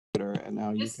share, and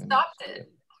now you can stopped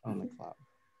it on the cloud.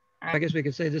 I guess we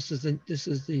could say this is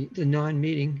the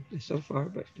non-meeting so far,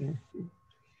 but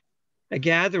a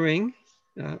gathering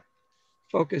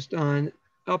focused on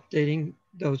updating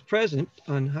those present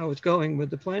on how it's going with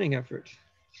the planning effort.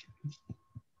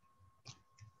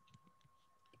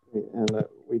 And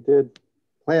we did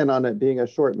plan on it being a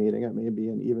short meeting. It may be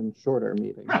an even shorter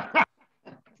meeting.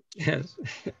 Yes.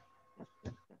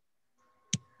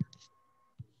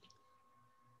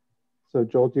 So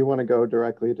Joel, do you want to go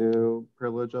directly to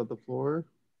privilege of the floor?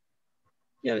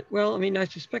 Yeah, well, I mean, I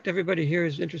suspect everybody here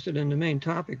is interested in the main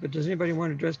topic, but does anybody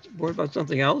want to address the board about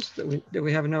something else that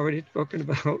we haven't already spoken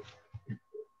about?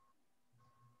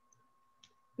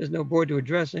 There's no board to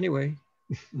address anyway.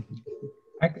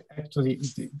 I actually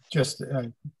just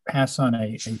pass on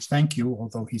a thank you,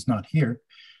 although he's not here.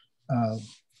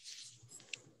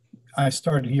 I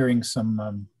started hearing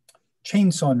some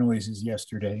chainsaw noises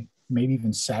yesterday, maybe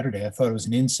even Saturday. I thought it was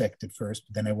an insect at first,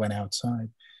 but then I went outside.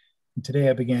 And today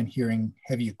I began hearing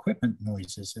heavy equipment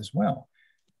noises as well.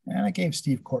 And I gave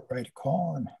Steve Courtwright a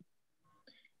call and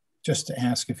just to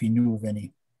ask if he knew of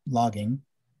any logging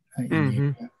in the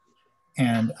area.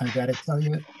 And I got to tell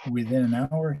you, within an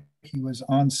hour, he was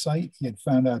on site. He had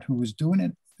found out who was doing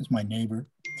it. It was my neighbor.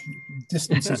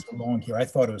 Distances along here, I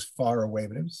thought it was far away,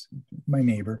 but it was my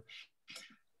neighbor.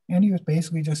 And he was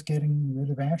basically just getting rid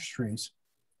of ashtrays.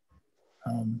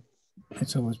 And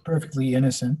so it was perfectly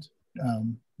innocent.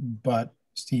 But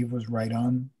Steve was right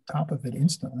on top of it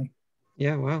instantly.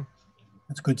 Yeah, wow.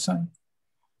 That's a good sign.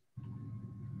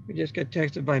 We just got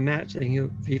texted by Matt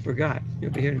saying he forgot. He'll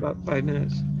be here in about 5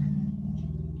 minutes.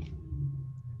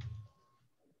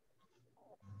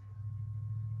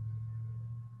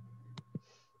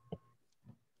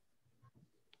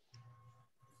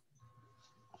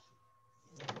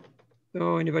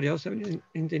 So anybody else have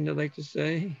anything they'd like to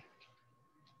say?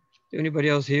 Do anybody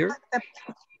else here?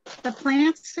 The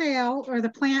plant sale or the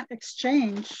plant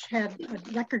exchange had a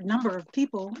record number of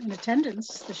people in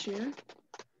attendance this year.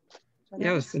 So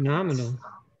yeah, it was phenomenal.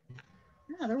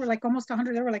 Yeah, there were like almost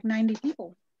 100, there were like 90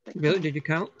 people. Really? Did you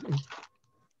count?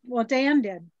 Well, Dan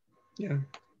did. Yeah.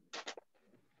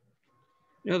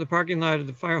 You know, the parking lot of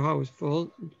the fire hall was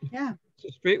full. Yeah.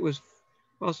 The street was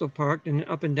also parked and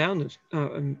up and down this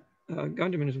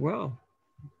Gunderman as well.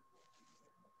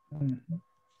 Mm-hmm.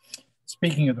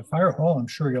 Speaking of the fire hall, I'm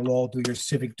sure you'll all do your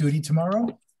civic duty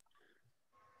tomorrow.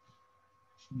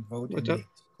 Vote in the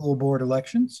school board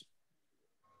elections,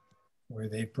 where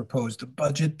they proposed a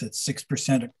budget that's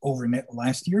 6% over net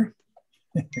last year.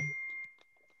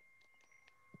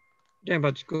 Yeah,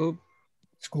 about school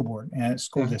board and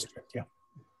school district, yeah.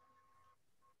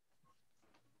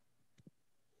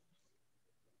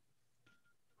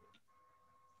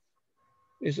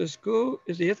 Is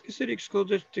the Ithaca City School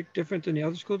District different than the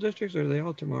other school districts, or are they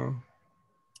all tomorrow?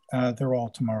 They're all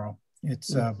tomorrow.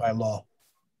 It's by law.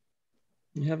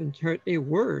 You haven't heard a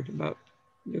word about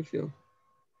Newfield.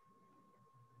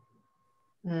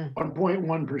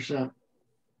 1.1%.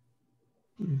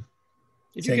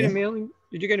 Did you get a mailing?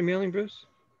 Did you get a mailing, Bruce?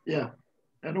 Yeah,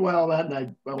 and well, that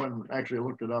night I went and actually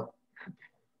looked it up.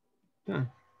 Huh.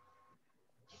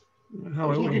 I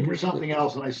was looking for something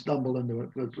else and I stumbled into it.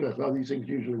 That's how these things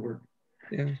usually work.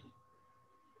 Yeah.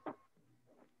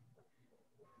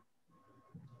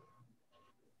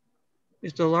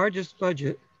 It's the largest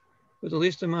budget with the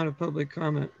least amount of public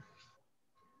comment.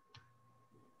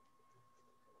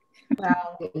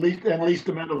 Wow. least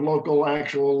amount of local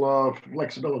actual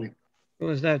flexibility.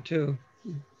 Well, is that too?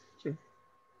 So you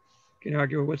can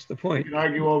argue what's the point? You can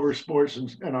argue over sports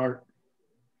and art.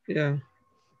 Yeah.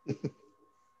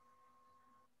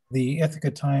 The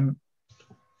Ithaca Times,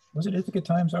 was it Ithaca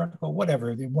Times article?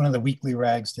 Whatever, one of the weekly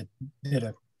rags that did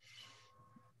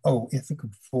Ithaca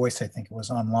Voice, I think it was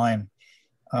online.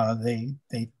 They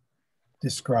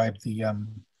described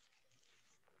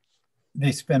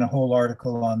they spent a whole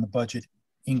article on the budget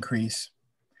increase.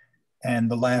 And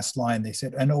the last line they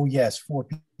said, and oh yes, 4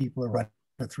 people are running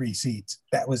for 3 seats.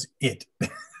 That was it.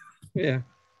 Yeah.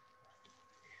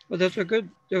 Well,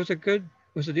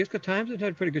 was it the Ithaca Times that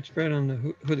had a pretty good spread on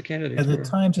who the candidates were? The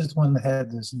Times is one that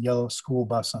had this yellow school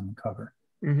bus on the cover.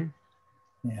 Mm-hmm.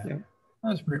 Yeah, that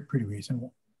was pretty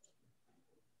reasonable.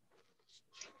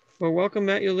 Well, welcome,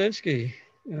 Matt Ulinsky,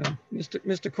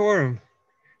 Mr. Quorum.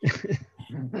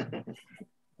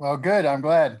 Well, good. I'm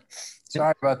glad.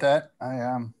 Sorry about that.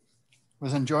 I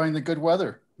was enjoying the good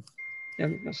weather. Yeah,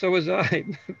 so was I.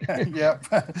 Yep.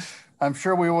 I'm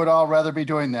sure we would all rather be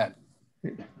doing that.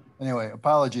 Anyway,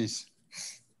 apologies.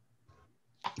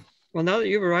 Well, now that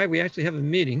you've arrived, we actually have a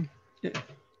meeting.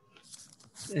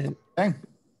 And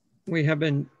we have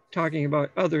been talking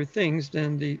about other things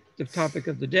than the topic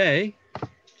of the day.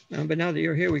 But now that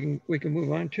you're here, we can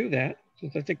move on to that,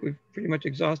 since I think we've pretty much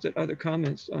exhausted other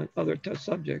comments on other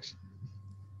subjects.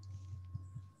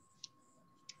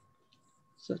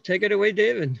 So take it away,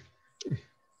 David.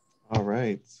 All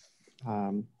right.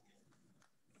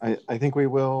 I think we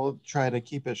will try to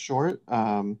keep it short.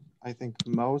 I think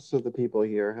most of the people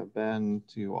here have been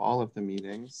to all of the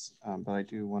meetings, but I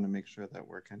do want to make sure that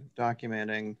we're kind of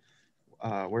documenting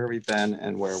where we've been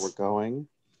and where we're going.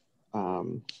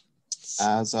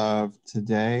 As of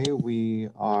today, we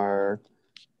are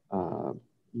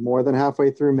more than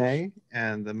halfway through May,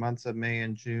 and the months of May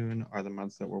and June are the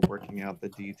months that we're working out the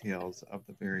details of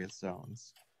the various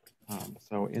zones.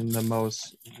 So in the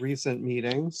most recent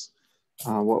meetings,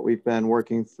 what we've been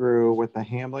working through with the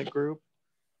Hamlet group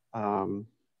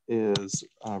is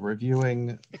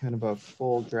reviewing kind of a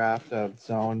full draft of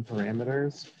zone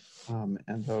parameters,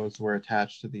 and those were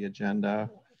attached to the agenda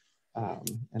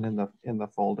and in the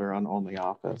folder on Only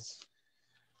Office.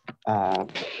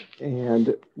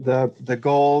 And the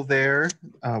goal there,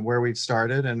 where we've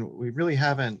started, and we really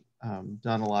haven't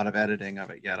done a lot of editing of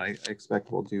it yet. I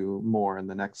expect we'll do more in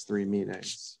the next 3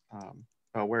 meetings.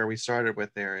 But where we started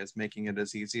with there is making it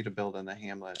as easy to build in the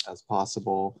Hamlet as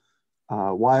possible,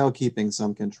 while keeping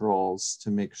some controls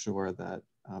to make sure that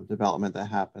development that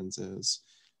happens is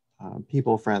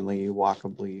people-friendly,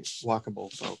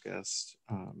 walkable focused,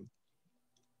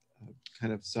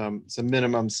 kind of some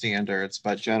minimum standards,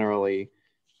 but generally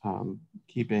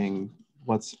keeping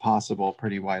what's possible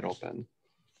pretty wide open.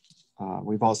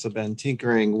 We've also been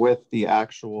tinkering with the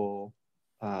actual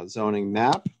zoning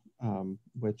map,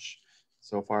 which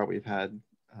so far we've had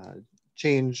a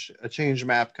change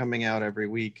map coming out every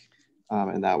week,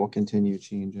 and that will continue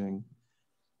changing.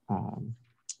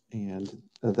 And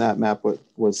that map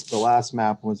was the last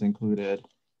map was included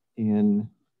in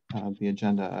the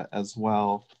agenda as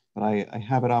well. But I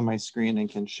have it on my screen and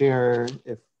can share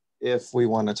if we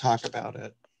want to talk about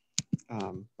it.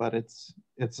 But it's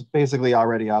basically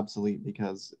already obsolete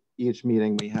because each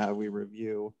meeting we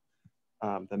review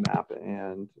the map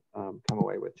and come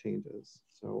away with changes.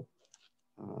 So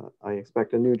I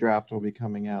expect a new draft will be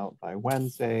coming out by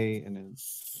Wednesday in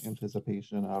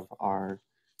anticipation of our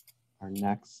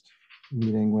next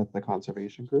meeting with the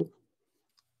conservation group.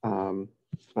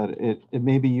 But it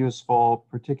may be useful,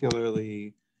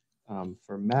 particularly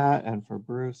for Matt and for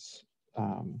Bruce,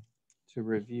 to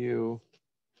review,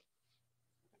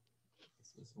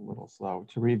 this is a little slow,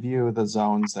 to review the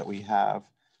zones that we have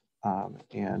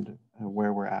and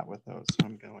where we're at with those. So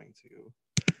I'm going to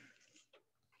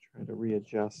try to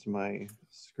readjust my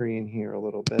screen here a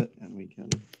little bit and we can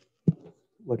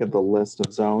look at the list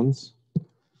of zones.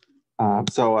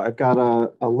 So I've got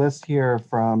a list here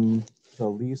from the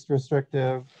least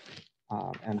restrictive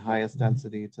and highest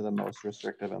density to the most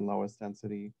restrictive and lowest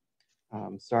density,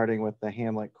 starting with the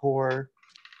Hamlet core,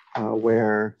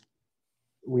 where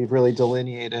we've really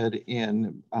delineated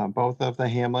in both of the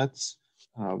hamlets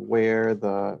where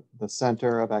the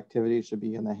center of activity should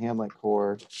be in the Hamlet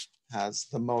core has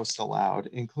the most allowed,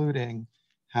 including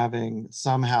having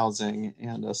some housing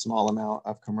and a small amount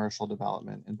of commercial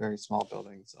development in very small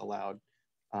buildings allowed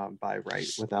by right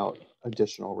without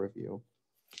additional review.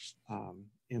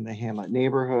 In the Hamlet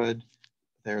neighborhood,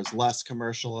 there's less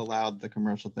commercial allowed. The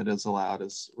commercial that is allowed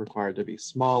is required to be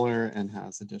smaller and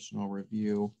has additional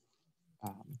review.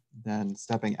 Then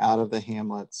stepping out of the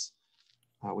hamlets,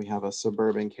 we have a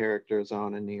suburban character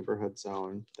zone and neighborhood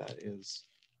zone that is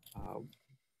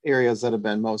areas that have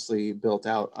been mostly built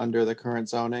out under the current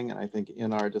zoning. And I think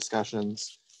in our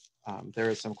discussions, there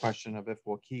is some question of if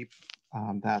we'll keep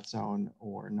that zone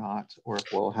or not, or if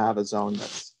we'll have a zone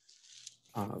that's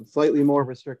slightly more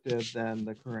restrictive than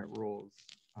the current rules,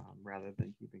 rather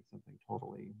than keeping something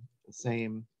totally the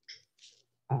same.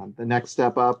 The next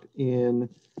step up in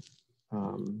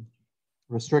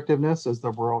restrictiveness is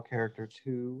the rural character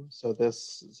 2. So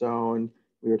this zone,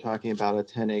 we were talking about a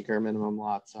 10-acre minimum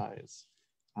lot size,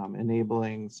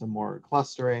 enabling some more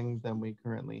clustering than we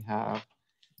currently have.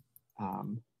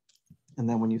 And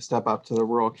then when you step up to the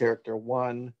rural character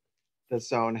 1, this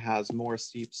zone has more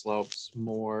steep slopes,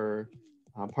 more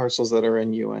parcels that are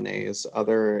in UNAs,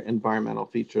 other environmental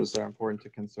features that are important to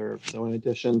conserve. So in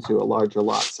addition to a larger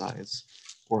lot size,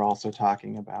 we're also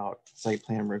talking about site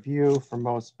plan review for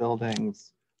most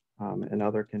buildings and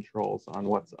other controls on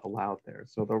what's allowed there.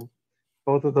 So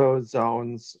both of those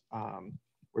zones,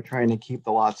 we're trying to keep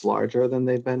the lots larger than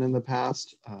they've been in the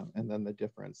past. And then the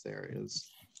difference there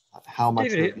is how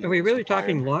much. David, are we really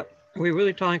talking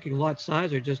lot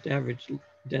size or just average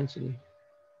density?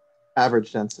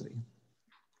 Average density.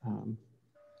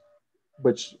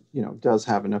 which, you know, does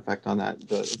have an effect on that.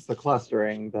 It's the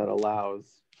clustering that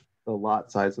allows the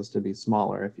lot sizes to be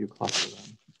smaller if you cluster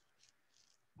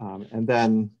them. And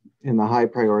then in the high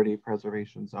priority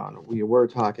preservation zone, we were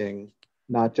talking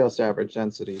not just average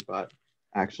density, but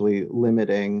actually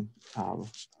limiting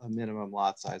a minimum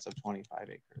lot size of 25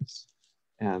 acres.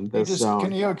 And this zone,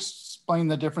 can you explain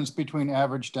the difference between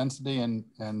average density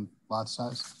and lot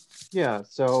size? Yeah,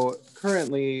 so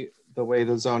currently the way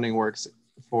the zoning works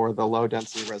for the low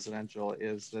density residential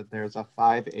is that there's a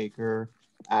 5 acre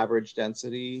average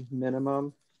density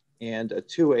minimum and a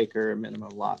 2 acre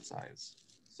minimum lot size.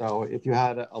 So if you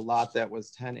had a lot that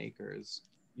was 10 acres,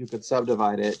 you could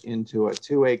subdivide it into a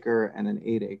 2 acre and an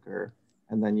 8 acre,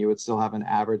 and then you would still have an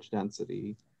average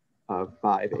density of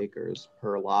 5 acres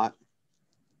per lot.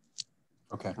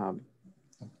 Okay.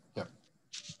 Yep.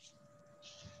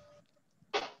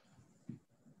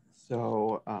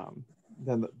 So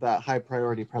then that high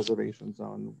priority preservation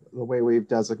zone, the way we've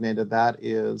designated that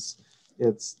is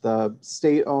it's the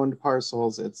state owned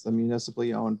parcels, it's the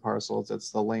municipally owned parcels,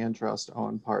 it's the land trust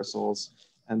owned parcels,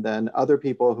 and then other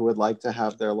people who would like to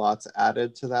have their lots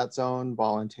added to that zone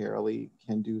voluntarily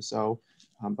can do so,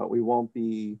 but we won't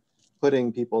be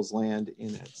putting people's land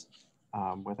in it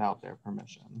without their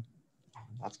permission.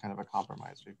 That's kind of a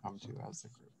compromise we've come to as the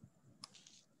group.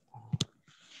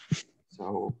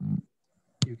 So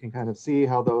you can kind of see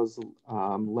how those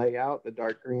lay out. The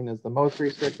dark green is the most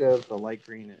restrictive. The light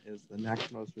green is the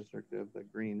next most restrictive. The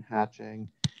green hatching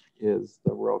is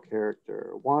the rural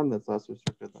character 1 that's less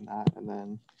restrictive than that. And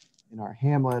then in our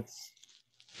hamlets,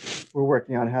 we're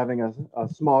working on having a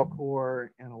small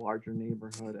core and a larger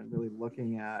neighborhood and really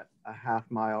looking at a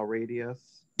half-mile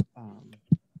radius.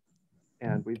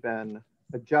 And we've been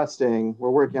we're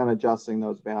working on adjusting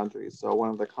those boundaries. So one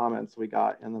of the comments we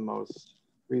got in the most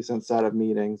recent set of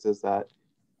meetings is that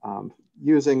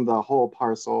using the whole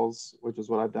parcels, which is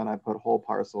what I've done, I put whole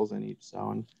parcels in each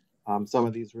zone. Some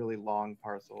of these really long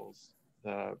parcels,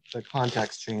 the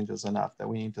context changes enough that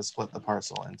we need to split the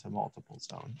parcel into multiple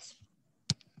zones.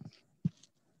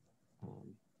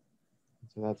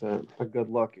 So that's a good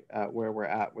look at where we're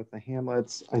at with the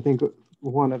hamlets. I think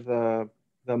one of the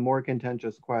more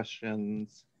contentious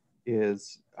questions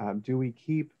is, do we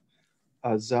keep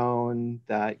a zone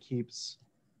that keeps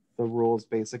the rules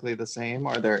basically the same?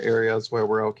 Are there areas where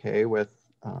we're okay with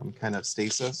kind of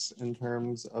stasis in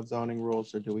terms of zoning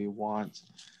rules, or do we want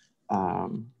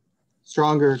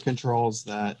stronger controls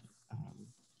that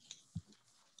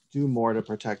do more to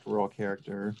protect rural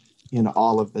character in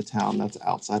all of the town that's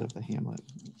outside of the hamlet?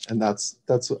 And that's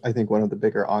I think one of the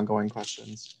bigger ongoing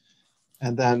questions.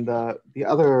 And then the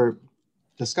other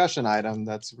discussion item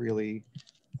that's really,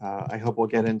 I hope we'll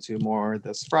get into more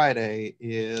this Friday,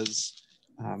 is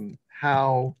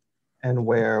how and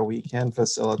where we can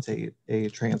facilitate a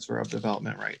transfer of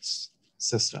development rights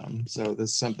system. So this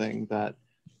is something that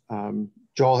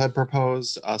Joel had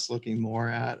proposed, us looking more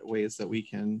at ways that we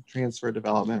can transfer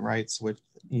development rights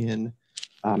within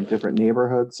different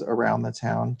neighborhoods around the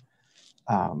town.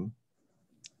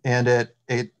 And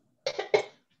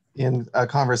in a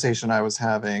conversation I was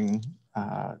having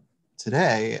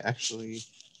today, actually,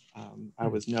 I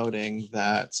was noting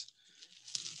that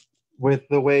with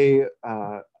the way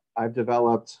I've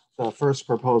developed the first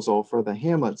proposal for the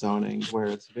hamlet zoning, where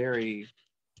it's very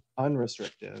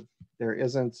unrestricted, there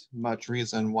isn't much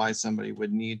reason why somebody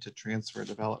would need to transfer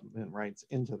development rights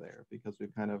into there, because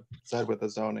we've kind of said with the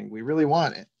zoning, we really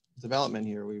want it, development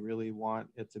here. We really want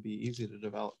it to be easy to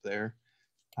develop there.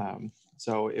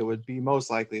 So it would be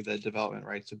most likely that development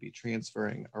rights would be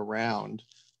transferring around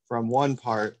from one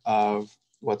part of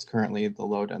what's currently the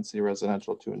low density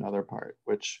residential to another part,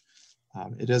 which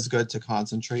it is good to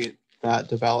concentrate that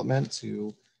development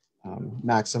to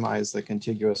maximize the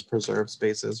contiguous preserved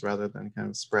spaces rather than kind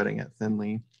of spreading it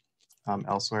thinly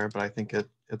elsewhere. But I think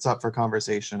it's up for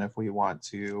conversation if we want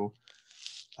to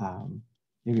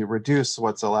maybe reduce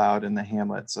what's allowed in the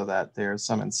hamlet so that there's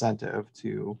some incentive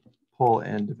to pull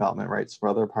in development rights for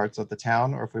other parts of the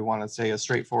town, or if we want to stay as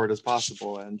straightforward as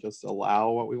possible and just allow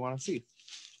what we want to see.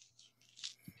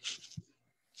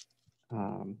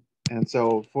 And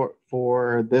so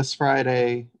for this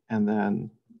Friday and then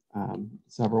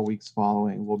several weeks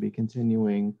following, we'll be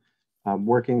continuing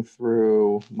working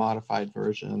through modified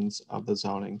versions of the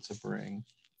zoning to bring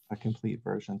a complete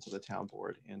version to the town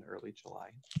board in early July.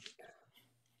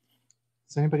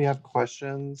 Does anybody have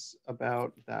questions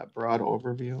about that broad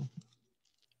overview?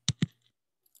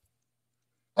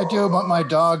 I do, but my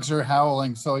dogs are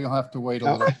howling, so you'll have to wait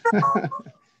a little.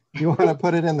 You want to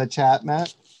put it in the chat,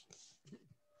 Matt?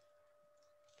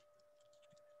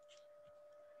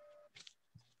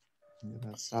 I'm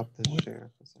gonna stop this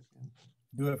share for a second.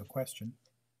 I do have a question.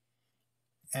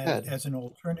 Ed. As an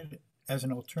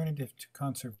alternative to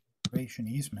conservation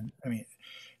easement, I mean,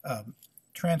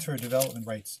 transfer of development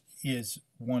rights is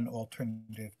one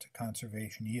alternative to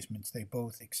conservation easements. They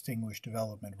both extinguish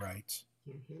development rights.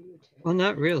 Well,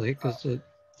 not really, because the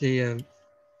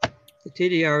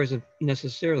TDR isn't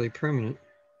necessarily permanent,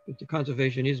 but the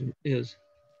conservation easement is.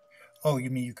 Oh, you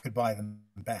mean you could buy them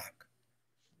back?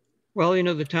 Well, you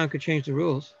know, the town could change the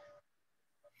rules.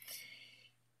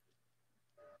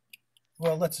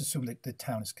 Well, let's assume that the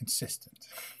town is consistent,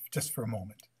 just for a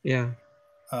moment. Yeah.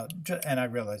 And I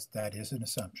realize that is an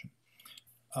assumption.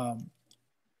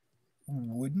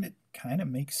 Wouldn't it kind of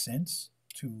make sense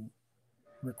to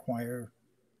require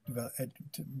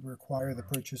the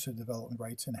purchase of development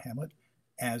rights in a hamlet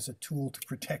as a tool to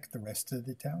protect the rest of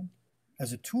the town?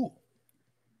 As a tool.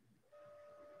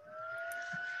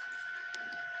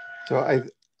 So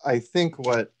I think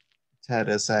what Ted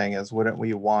is saying is, wouldn't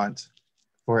we want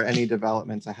for any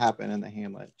development to happen in the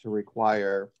hamlet to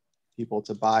require people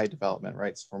to buy development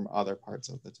rights from other parts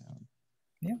of the town?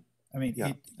 Yeah, I mean,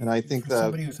 yeah. And I think for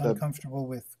somebody who's uncomfortable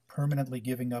with permanently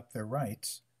giving up their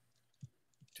rights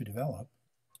to develop,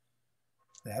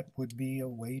 that would be a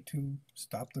way to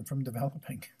stop them from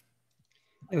developing.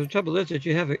 The trouble is that if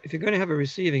you're going to have a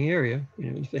receiving area,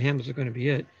 you know, if the hamlets are going to be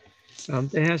it,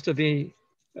 there has to be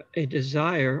a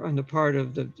desire on the part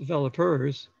of the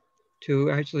developers to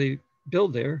actually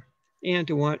build there and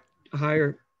to want a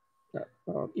higher,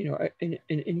 you know, an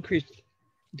increased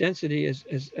density as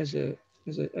a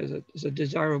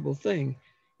desirable thing,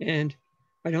 and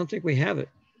I don't think we have it.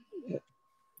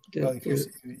 Well, you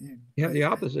have the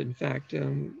opposite. In fact,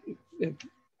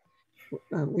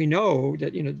 we know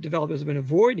that, you know, developers have been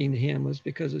avoiding the hamlets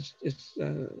because it's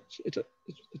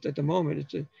at the moment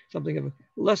it's something of a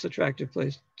less attractive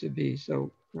place to be.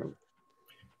 So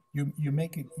you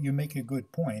make a good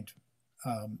point.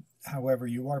 However,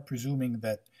 you are presuming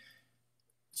that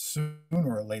sooner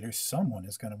or later someone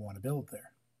is going to want to build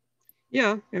there.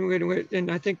 Yeah,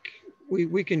 and I think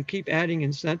we can keep adding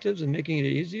incentives and making it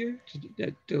easier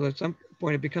to at some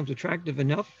point it becomes attractive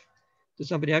enough that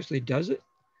somebody actually does it.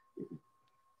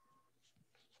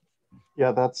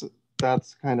 Yeah, that's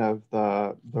kind of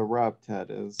the rub, Ted,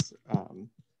 is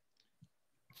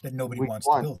that nobody wants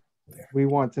to build there. We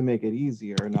want to make it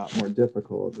easier, not more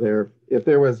difficult. If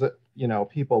there was, you know,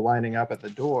 people lining up at the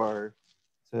door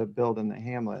to build in the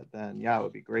hamlet, then yeah, it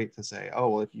would be great to say, oh,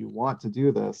 well, if you want to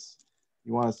do this,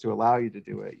 you want us to allow you to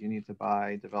do it, you need to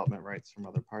buy development rights from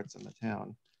other parts in the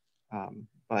town.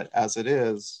 But as it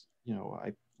is, you know,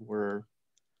 we're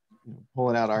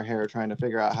pulling out our hair trying to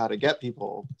figure out how to get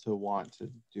people to want to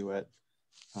do it,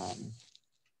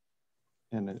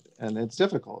 and it's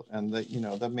difficult. And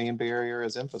the main barrier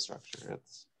is infrastructure.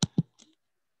 It's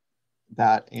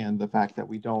that, and the fact that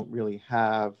we don't really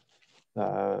have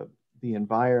the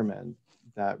environment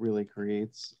that really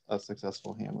creates a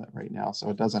successful hamlet right now.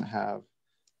 So it doesn't have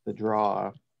the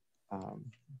draw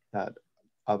that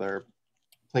other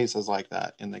places like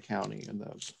that in the county and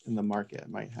in the market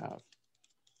might have.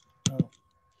 Well,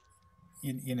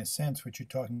 in a sense, what you're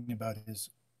talking about is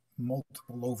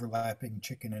multiple overlapping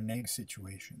chicken and egg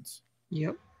situations.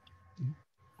 Yep.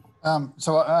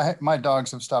 So my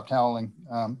dogs have stopped howling.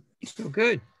 Oh,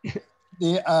 good.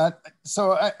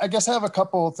 So I guess I have a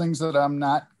couple of things that I'm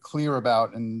not clear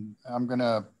about, and I'm going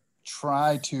to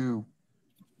try to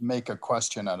make a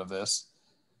question out of this.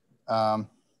 But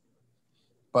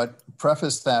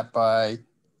preface that by,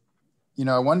 you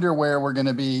know, I wonder where we're going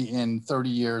to be in 30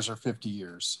 years or 50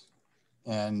 years.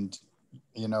 And,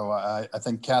 you know, I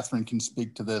think Catherine can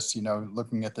speak to this, you know,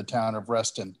 looking at the town of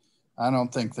Reston. I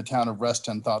don't think the town of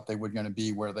Reston thought they were going to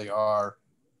be where they are,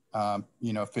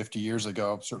 you know, 50 years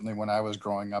ago, certainly when I was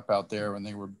growing up out there and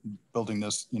they were building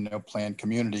this, you know, planned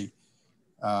community.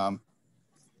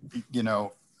 You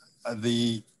know,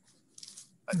 I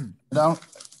don't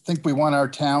think we want our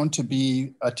town to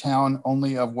be a town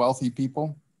only of wealthy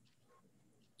people.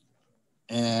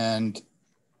 And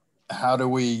how do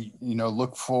we, you know,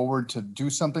 look forward to do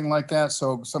something like that?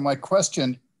 So my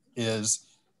question is,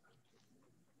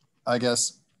 I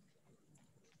guess,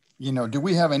 you know, do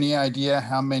we have any idea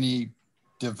how many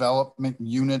development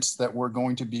units that we're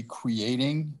going to be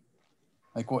creating?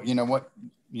 Like what,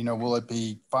 will it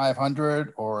be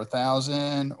 500 or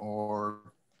 1,000 or,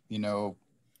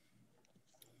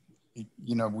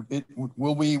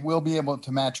 we'll be able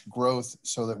to match growth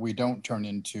so that we don't turn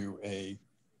into a,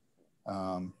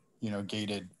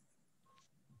 gated,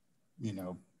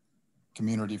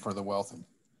 community for the wealthy.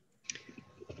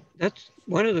 That's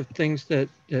one of the things that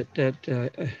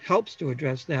helps to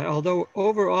address that. Although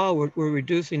overall we're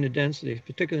reducing the density,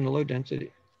 particularly in the low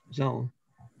density zone,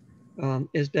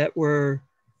 is that we're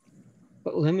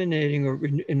eliminating, or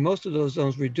in most of those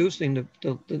zones, reducing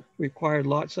the required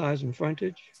lot size and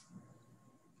frontage.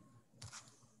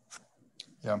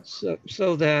 Yeah.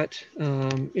 So that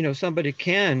somebody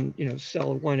can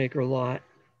sell a 1 acre lot.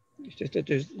 It's just that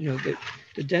there's the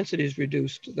density is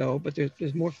reduced though, but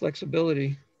there's more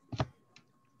flexibility.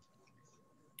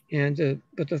 And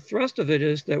but the thrust of it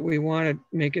is that we want to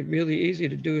make it really easy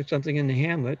to do something in the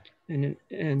hamlet, and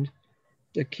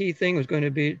the key thing was going to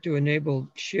be to enable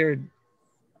shared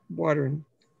water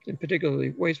and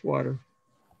particularly wastewater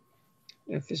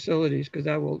facilities, because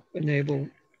that will enable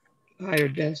higher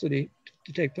density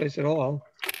to take place at all.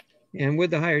 And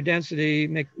with the higher density,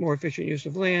 make more efficient use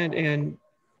of land and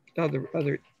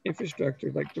other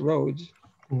infrastructure like the roads,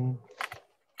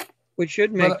 which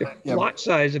should make the lot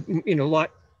size,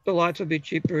 the lots will be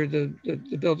cheaper. The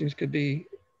buildings could be.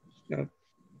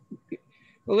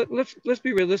 Well, let's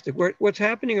be realistic. What's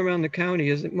happening around the county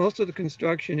is that most of the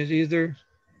construction is either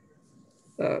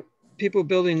people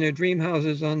building their dream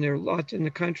houses on their lots in the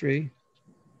country,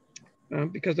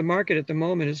 because the market at the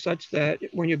moment is such that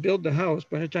when you build the house,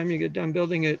 by the time you get done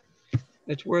building it,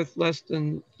 it's worth less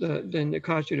than it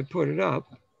cost you to put it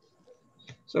up.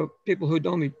 So people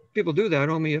do that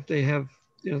only if they have,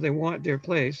 they want their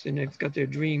place and they've got their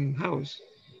dream house.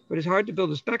 But it's hard to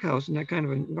build a spec house in that kind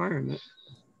of environment.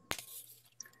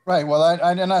 Right. Well,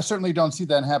 I certainly don't see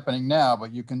that happening now,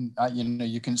 but you can,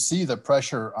 you can see the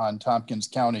pressure on Tompkins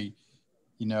County,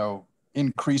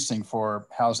 increasing for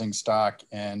housing stock,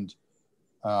 and,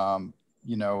 again,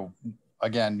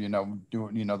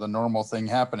 doing, the normal thing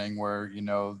happening where,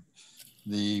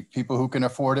 the people who can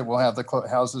afford it will have the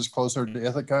houses closer to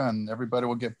Ithaca, and everybody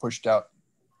will get pushed out,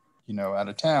 out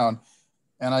of town.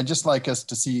 And I just like us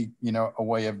to see, a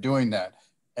way of doing that.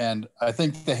 And I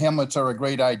think the hamlets are a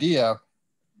great idea,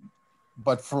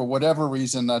 but for whatever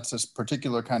reason, that's this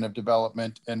particular kind of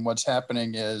development. And what's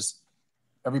happening is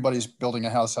everybody's building a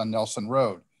house on Nelson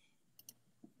Road,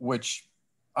 which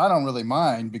I don't really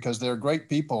mind because they're great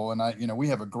people. And we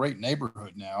have a great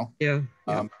neighborhood now. Yeah.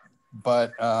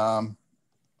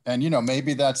 And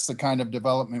maybe that's the kind of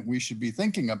development we should be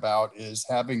thinking about, is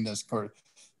having this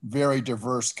very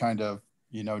diverse kind of,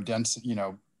 dense,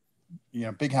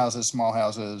 big houses, small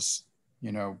houses,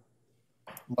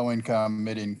 low income,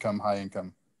 mid income, high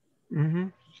income. Mm-hmm.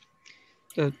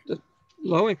 The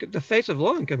low income, the face of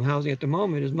low income housing at the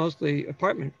moment is mostly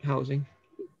apartment housing.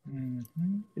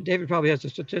 Mm-hmm. David probably has the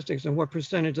statistics on what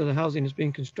percentage of the housing that's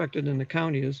being constructed in the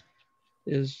county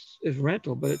is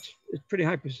rental, but it's pretty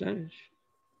high percentage.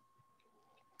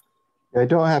 I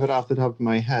don't have it off the top of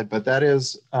my head, but that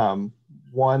is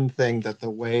one thing that the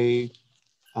way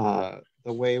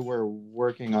we're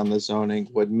working on the zoning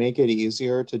would make it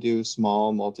easier to do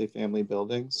small multifamily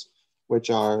buildings, which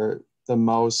are the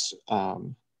most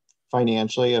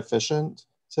financially efficient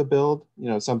to build.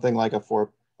 Something like a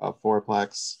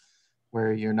fourplex,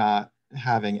 where you're not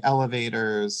having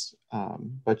elevators,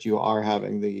 but you are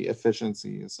having the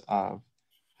efficiencies of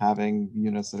having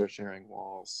units that are sharing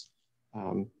walls.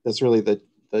 That's really the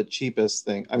cheapest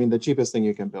thing. I mean, the cheapest thing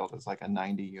you can build is like a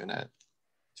 90-unit,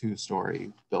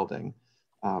 2-story building.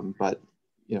 But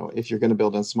if you're going to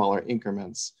build in smaller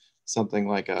increments, something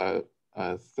like a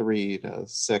 3 to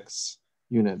 6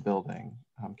 unit building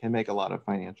can make a lot of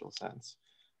financial sense.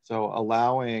 So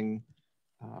allowing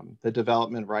the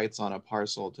development rights on a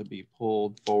parcel to be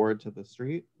pulled forward to the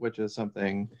street, which is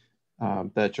something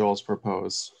that Joel's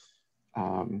proposed,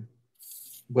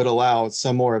 would allow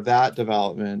some more of that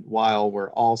development while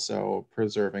we're also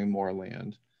preserving more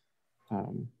land.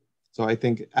 So I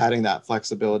think adding that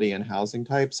flexibility in housing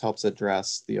types helps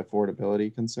address the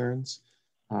affordability concerns.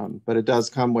 But it does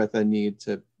come with a need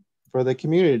for the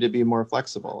community to be more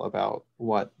flexible about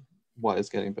what is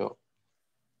getting built.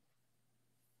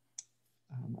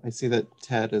 I see that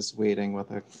Ted is waiting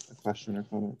with a question or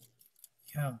comment.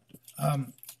 Yeah,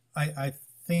 I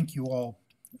think you all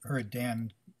heard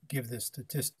Dan give this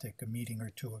statistic a meeting or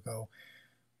two ago,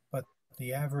 but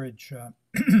the average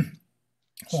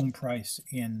home price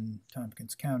in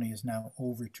Tompkins County is now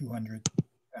over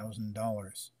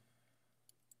 $200,000,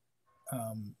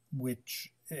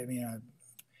 which, I mean,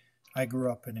 I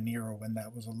grew up in an era when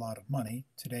that was a lot of money.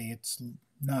 Today it's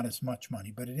not as much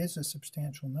money, but it is a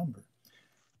substantial number.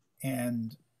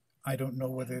 And I don't know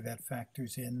whether that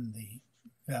factors in the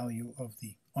value of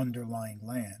the underlying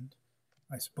land.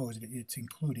 I suppose it's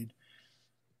included,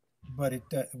 but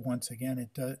once again,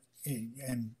 it does.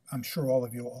 And I'm sure all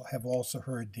of you have also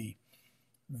heard the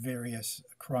various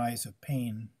cries of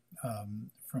pain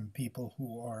from people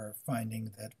who are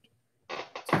finding that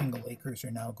single acres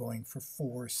are now going for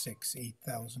 $4,000, $6,000,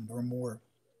 $8,000 or more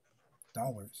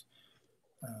dollars,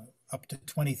 up to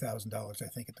 $20,000, I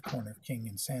think, at the corner of King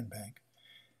and Sandbank.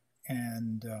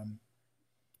 And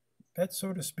that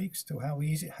sort of speaks to how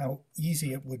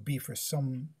easy it would be for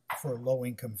a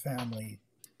low-income family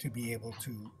to be able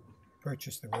to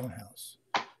purchase their own house.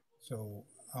 So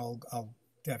I'll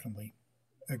definitely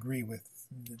agree with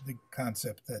the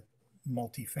concept that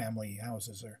multi-family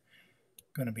houses are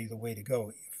going to be the way to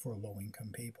go for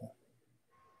low-income people.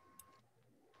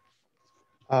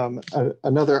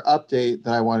 Another update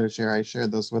that I wanted to share, I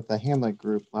shared this with the Hamlet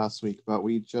group last week, but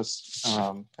we just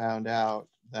found out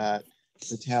that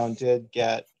the town did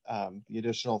get the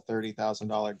additional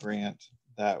 $30,000 grant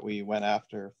that we went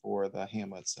after for the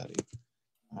Hamlet study.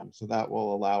 So that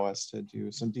will allow us to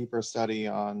do some deeper study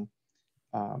on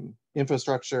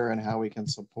infrastructure and how we can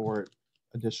support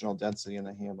additional density in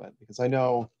the Hamlet, because I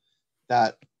know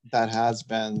that has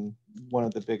been one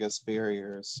of the biggest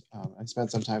barriers. I spent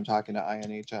some time talking to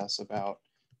INHS about,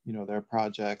 their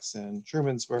projects in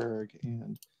Trumansburg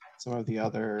and some of the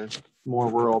other more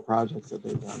rural projects that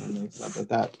they've done. And they said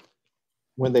that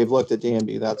when they've looked at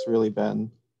Danby, that's really been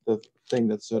the thing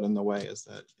that stood in the way, is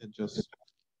that it just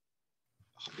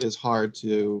is hard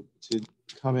to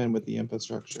come in with the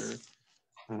infrastructure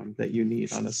that you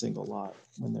need on a single lot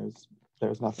when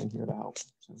there's nothing here to help.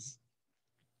 So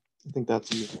I think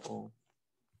that's useful.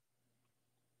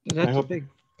 So that's a big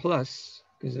plus,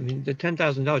 because I mean the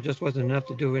 $10,000 just wasn't enough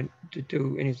to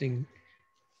do anything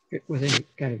with any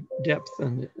kind of depth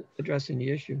on addressing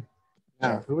the issue.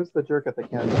 Yeah, who was the jerk at the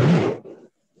can?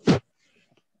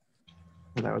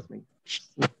 Well, that was me.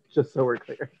 Just so we're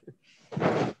clear.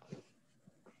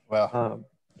 Well,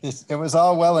 it was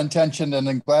all well intentioned, and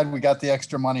I'm glad we got the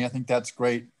extra money. I think that's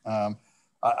great.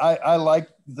 I like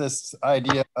this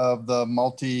idea of the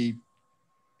multi,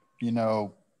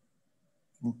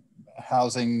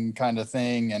 housing kind of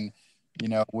thing, and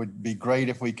would be great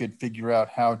if we could figure out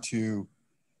how to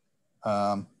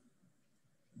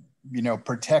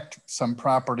protect some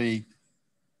property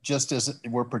just as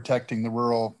we're protecting the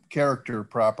rural character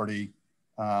property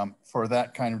for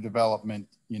that kind of development,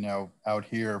 out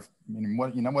here. I mean,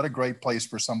 what a great place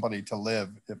for somebody to live,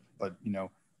 but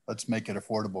let's make it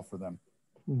affordable for them.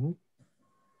 Mm-hmm.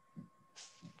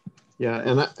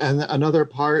 Yeah, and another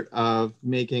part of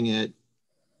making it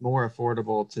more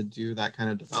affordable to do that kind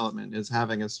of development is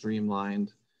having a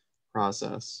streamlined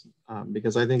process,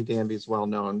 because I think Danby's well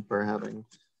known for having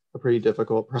a pretty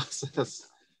difficult process,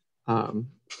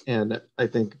 and I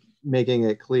think making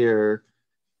it clear,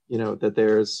 that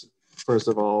there's, first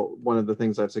of all, one of the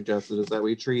things I've suggested is that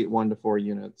we treat 1 to 4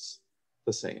 units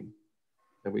the same,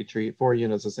 that we treat 4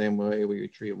 units the same way we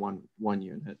treat one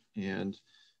unit. And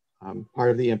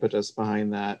part of the impetus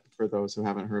behind that, for those who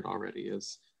haven't heard already,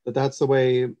 is that that's the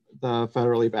way the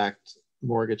federally backed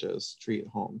mortgages treat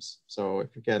homes. So if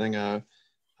you're getting a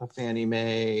Fannie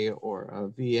Mae or a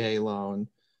VA loan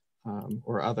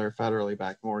or other federally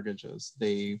backed mortgages,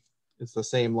 it's the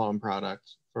same loan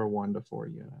product for 1 to 4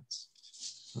 units.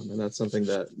 And that's something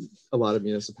that a lot of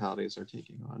municipalities are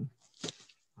taking on.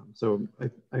 So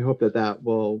I hope that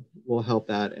will help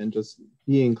that, and just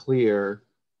being clear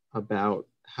about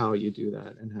how you do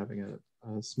that and having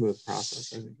a smooth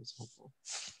process, I think, is helpful.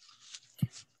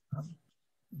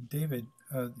 David,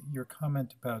 your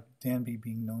comment about Danby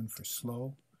being known for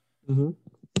slow, mm-hmm.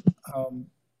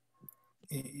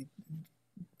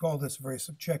 All this very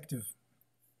subjective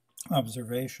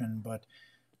observation, but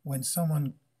when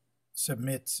someone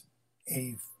submits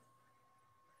a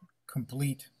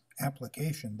complete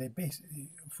application, they basically,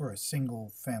 for a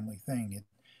single family thing,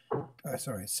 a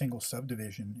single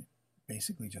subdivision, it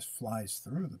basically just flies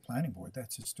through the planning board.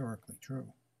 That's historically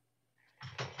true.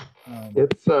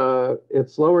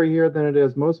 It's slower here than it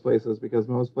is most places, because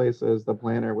most places the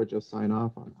planner would just sign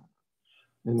off on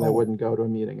that, and they wouldn't go to a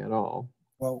meeting at all.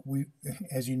 Well,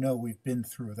 as you know, we've been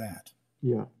through that.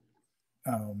 Yeah.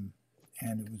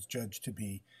 And it was judged to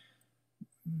be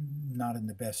not in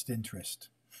the best interest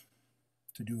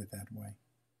to do it that way.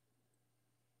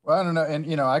 Well, I don't know.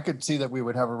 And, I could see that we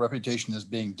would have a reputation as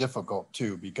being difficult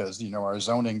too, because, our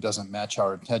zoning doesn't match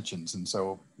our intentions. And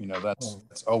so,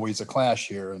 that's always a clash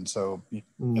here. And so if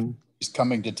he's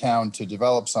coming to town to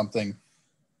develop something,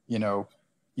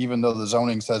 even though the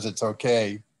zoning says it's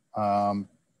okay, the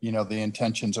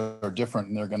intentions are different,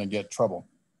 and they're going to get trouble.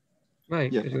 Right,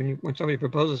 because when somebody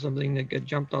proposes something, they get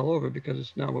jumped all over because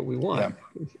it's not what we want.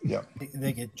 Yeah.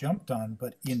 They get jumped on,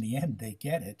 but in the end, they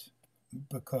get it.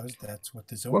 because that's what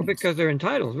the zoning. Well, because they're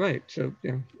entitled, right? So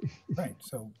yeah. Right.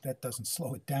 So that doesn't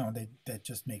slow it down. That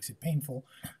just makes it painful.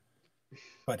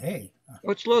 But hey,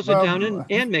 Well, it slows it down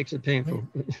and makes it painful.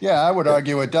 Yeah, I would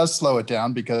argue it does slow it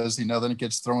down because, you know, then it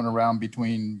gets thrown around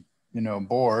between, you know,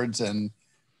 boards and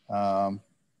and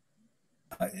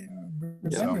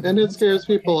it scares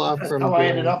people off from how I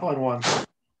ended up on one.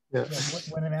 Yeah.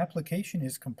 When an application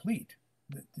is complete,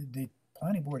 the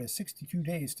planning board has 62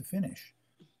 days to finish.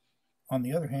 On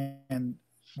the other hand,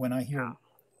 when I hear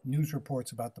news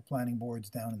reports about the planning boards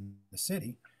down in the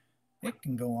city, it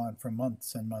can go on for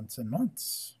months and months and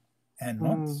months and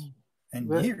months and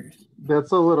years.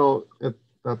 That's a little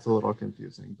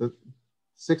confusing. The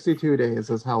 62 days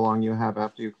is how long you have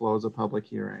after you close a public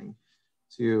hearing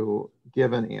to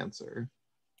give an answer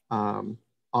on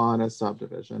a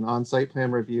subdivision. On site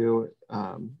plan review,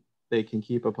 they can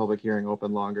keep a public hearing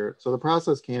open longer. So the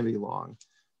process can be long.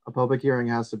 A public hearing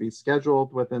has to be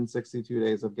scheduled within 62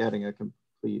 days of getting a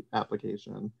complete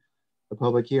application. The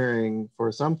public hearing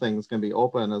for some things can be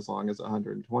open as long as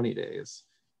 120 days.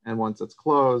 And once it's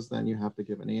closed, then you have to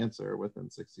give an answer within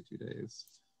 62 days.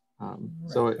 Right,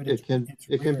 so it can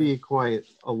be quite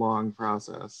a long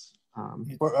process.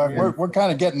 We're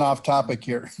kind of getting off topic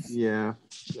here. Yeah.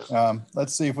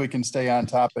 Let's see if we can stay on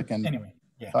topic and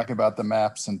talk about the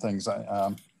maps and things.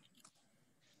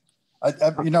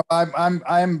 You know,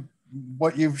 I'm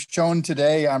what you've shown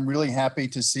today, I'm really happy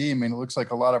to see. I mean, it looks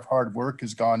like a lot of hard work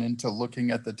has gone into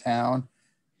looking at the town,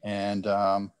 and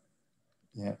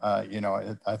you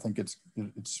know, I think it's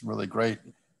really great.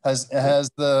 Has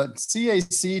the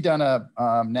CAC done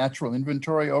a natural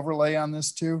inventory overlay on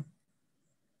this too?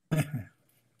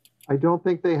 I don't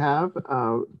think they have.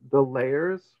 The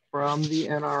layers from the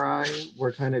NRI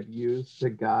were kind of used to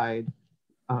guide,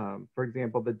 for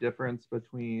example, the difference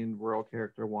between rural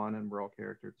character 1 and rural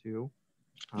character 2.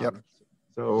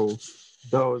 So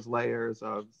those layers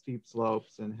of steep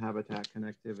slopes and habitat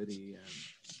connectivity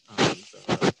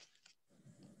and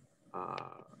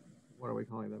what are we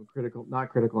calling them? Not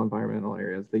critical environmental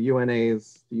areas, the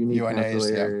UNAs, the unique natural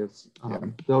areas.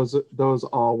 Those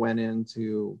all went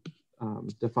into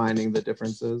defining the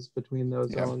differences between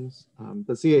those zones.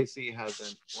 The CAC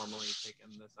hasn't formally taken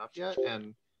this up yet,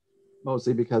 and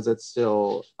mostly because it's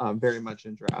still very much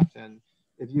in draft. And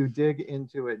if you dig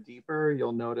into it deeper,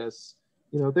 you'll notice,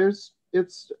 you know,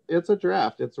 it's a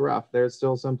draft. It's rough. There's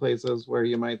still some places where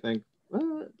you might think,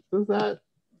 does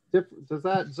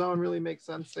that zone really make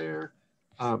sense there?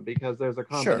 Because there's a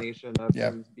combination of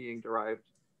things being derived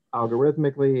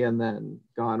algorithmically and then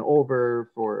gone over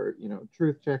for, you know,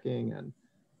 truth checking. And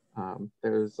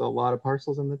there's a lot of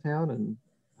parcels in the town. And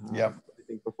I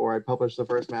think before I published the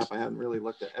first map, I hadn't really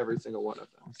looked at every single one of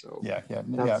them. So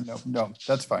no,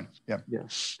 that's fine. Yeah,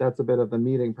 that's a bit of the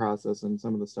meeting process and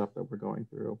some of the stuff that we're going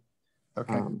through.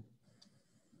 Okay.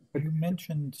 You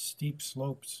mentioned steep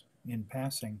slopes in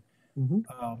passing.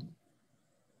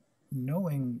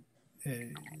 Knowing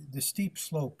the steep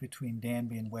slope between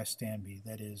Danby and West Danby,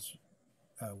 that is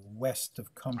west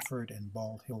of Comfort and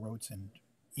Bald Hill Roads and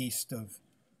east of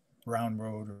Brown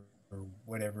Road or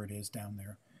whatever it is down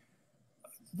there,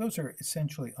 those are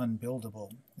essentially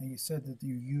unbuildable. And you said that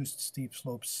you used steep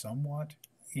slopes somewhat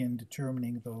in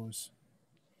determining those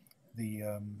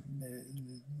the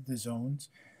zones.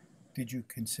 Did you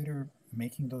consider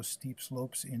making those steep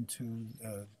slopes into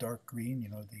dark green, you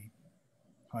know, the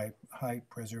high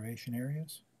preservation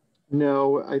areas?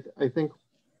 No, I think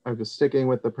I was sticking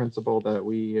with the principle that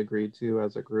we agreed to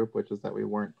as a group, which is that we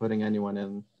weren't putting anyone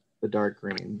in the dark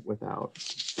green without.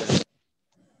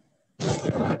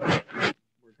 We're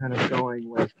kind of going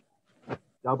with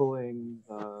doubling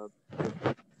the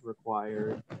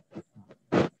required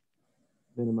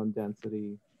minimum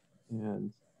density,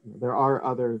 and you know, there are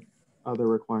other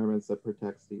requirements that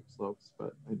protect steep slopes,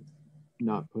 but I'm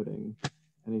not putting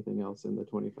anything else in the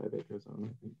 25-acre zone,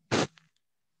 I think.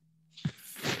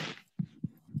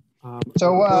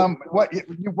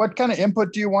 What kind of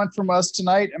input do you want from us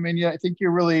tonight? I mean, I think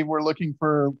you really were looking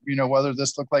for, you know, whether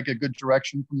this looked like a good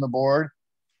direction from the board.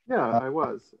 Yeah, I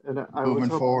was. And I moving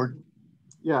was forward.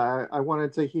 Yeah, I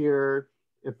wanted to hear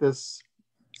if this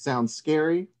sounds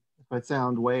scary, if I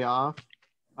sound way off,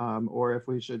 or if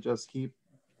we should just keep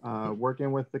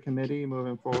working with the committee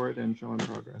moving forward and showing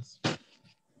progress.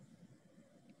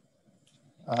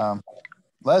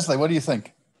 Leslie, what do you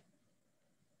think?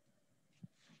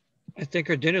 I think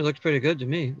her dinner looks pretty good to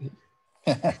me.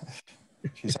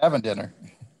 She's having dinner.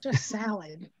 Just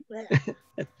salad.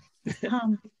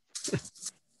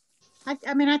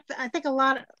 I mean, I think a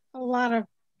lot of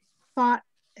thought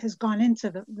has gone into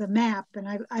the map,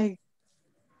 and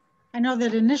I know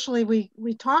that initially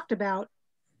we talked about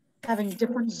having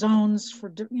different zones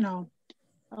for,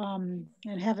 and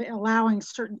allowing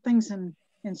certain things in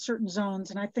certain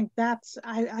zones. And I think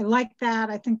I like that.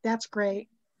 I think that's great.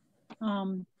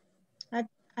 I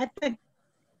think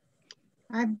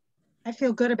I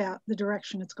feel good about the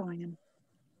direction it's going in.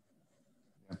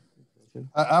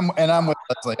 I'm with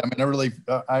Leslie. I mean,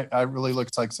 I really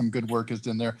looks like some good work is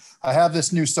in there. I have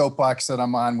this new soapbox that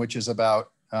I'm on, which is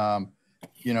about,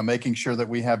 making sure that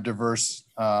we have diverse,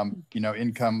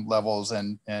 income levels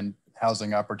and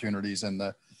housing opportunities in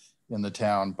the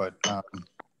town. But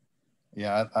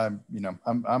yeah,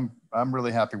 I'm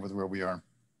really happy with where we are.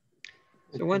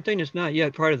 So one thing that's not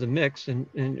yet part of the mix, and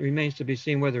it remains to be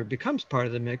seen whether it becomes part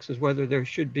of the mix, is whether there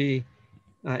should be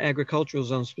agricultural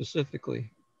zones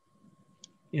specifically.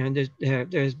 And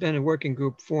there's been a working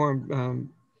group formed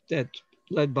that's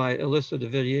led by Alyssa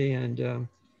DeVilliers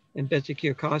and Betsy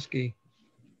Kiyokowski,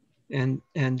 and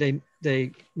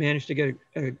they managed to get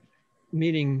a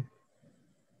meeting.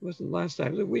 It wasn't last time,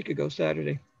 it was a week ago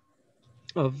Saturday,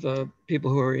 of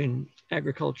people who are in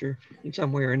agriculture in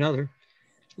some way or another,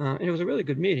 and it was a really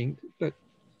good meeting. But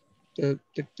the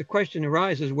question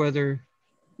arises whether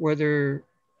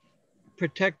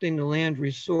protecting the land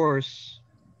resource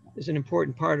is an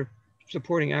important part of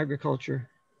supporting agriculture,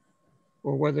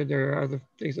 or whether there are other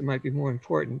things that might be more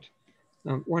important.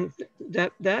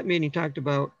 That meeting talked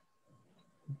about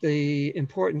the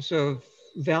importance of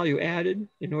value added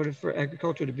in order for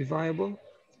agriculture to be viable,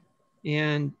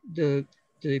 and the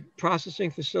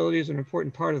processing facilities are an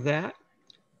important part of that,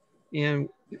 and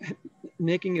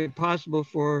making it possible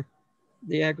for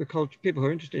the agriculture people who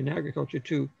are interested in agriculture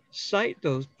to site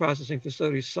those processing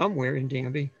facilities somewhere in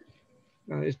Danby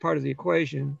is part of the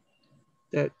equation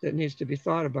that needs to be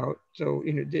thought about. So,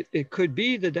 it could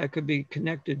be that could be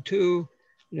connected to,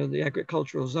 the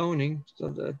agricultural zoning. So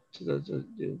the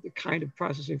kind of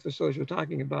processing facilities we're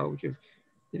talking about, which is,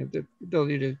 the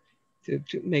ability to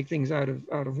make things out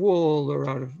of wool or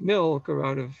out of milk or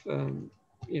out of,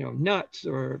 nuts,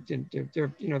 or there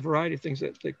are a variety of things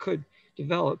that could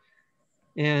develop.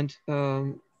 And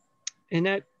that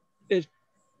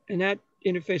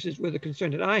interfaces with a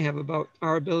concern that I have about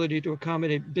our ability to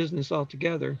accommodate business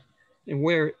altogether, and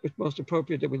where it's most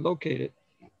appropriate that we locate it.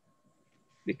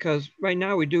 Because right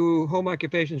now we do home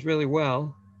occupations really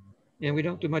well, and we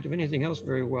don't do much of anything else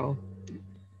very well.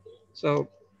 So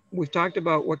we've talked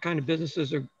about what kind of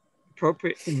businesses are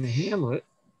appropriate in the hamlet.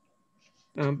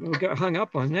 We got hung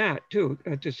up on that too,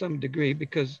 to some degree,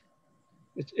 because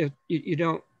you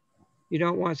don't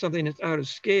want something that's out of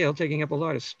scale, taking up a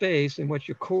lot of space, and what's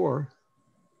your core.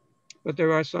 But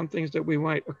there are some things that we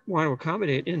might want to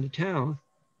accommodate in the town,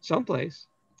 someplace.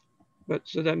 But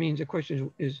so that means the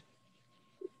question is,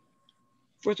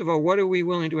 first of all, what are we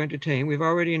willing to entertain? We've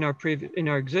already in our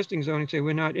existing zoning say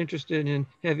we're not interested in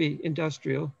heavy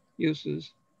industrial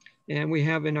uses, and we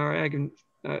have in our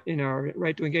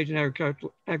right to engage in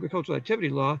agricultural activity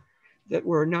law that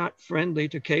we're not friendly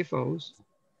to CAFOs.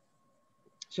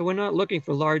 So we're not looking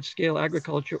for large-scale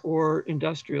agriculture or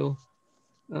industrial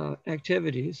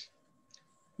activities.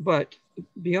 But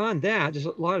beyond that, there's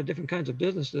a lot of different kinds of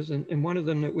businesses, and one of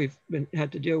them that we've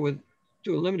had to deal with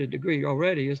to a limited degree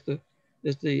already is the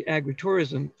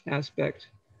agritourism aspect,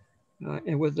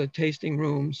 and with the tasting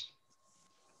rooms,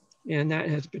 and that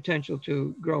has potential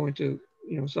to grow into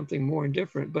something more and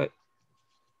different. But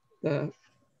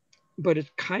it's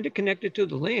kind of connected to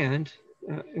the land,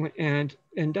 and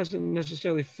doesn't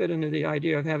necessarily fit into the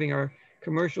idea of having our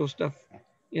commercial stuff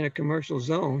in a commercial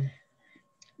zone,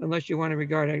 unless you want to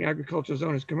regard an agricultural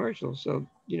zone as commercial. So,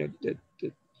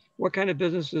 what kind of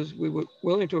businesses we were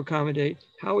willing to accommodate,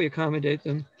 how we accommodate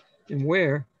them, and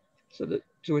where, so that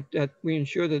we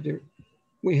ensure that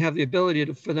we have the ability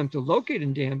for them to locate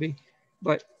in Danby,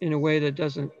 but in a way that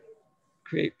doesn't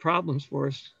create problems for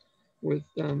us with,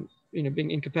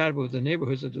 being incompatible with the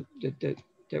neighborhoods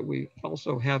that we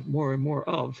also have more and more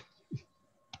of.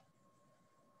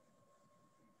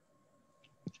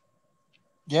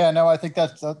 Yeah, no, I think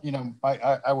that's,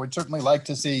 I would certainly like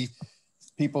to see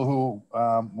people who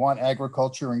want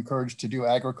agriculture encouraged to do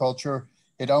agriculture.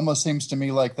 It almost seems to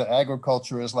me like the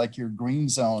agriculture is like your green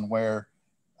zone where,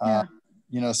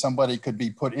 somebody could be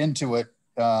put into it,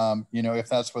 if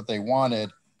that's what they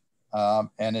wanted.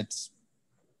 And it's,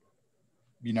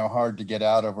 hard to get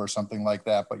out of or something like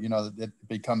that. But, it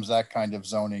becomes that kind of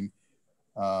zoning.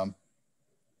 One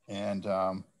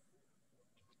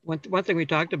thing we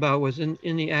talked about was in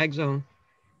the ag zone,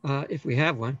 if we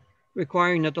have one,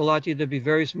 requiring that the lots either be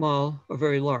very small or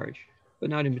very large,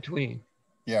 but not in between.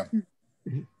 Yeah.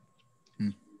 Mm-hmm.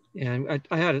 And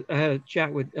I had a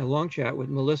long chat with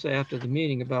Melissa after the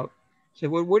meeting about, said,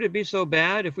 well, would it be so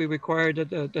bad if we required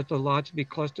that the lots be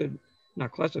clustered,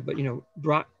 not clustered, but, you know,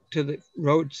 brought to the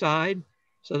roadside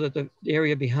so that the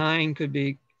area behind could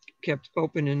be kept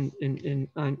open in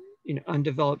you know,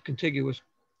 undeveloped contiguous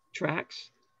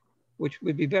tracts, which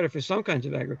would be better for some kinds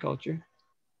of agriculture.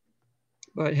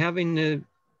 But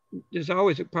there's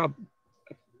always a problem,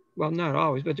 well, not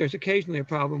always, but there's occasionally a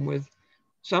problem with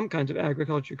some kinds of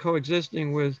agriculture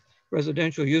coexisting with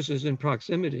residential uses in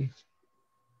proximity.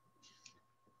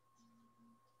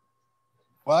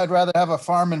 Well, I'd rather have a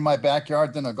farm in my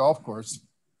backyard than a golf course.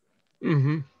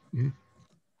 Mm-hmm. Mm-hmm.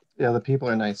 Yeah, the people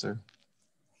are nicer.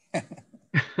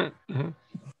 Uh-huh.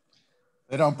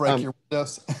 They don't break your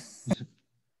windows.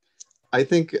 I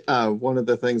think one of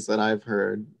the things that I've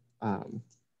heard,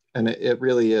 and it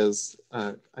really is,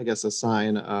 I guess, a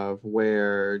sign of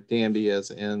where Danby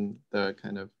is in the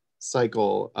kind of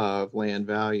cycle of land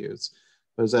values,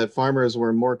 was that farmers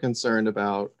were more concerned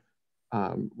about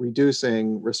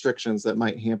reducing restrictions that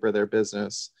might hamper their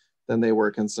business than they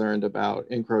were concerned about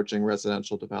encroaching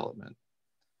residential development.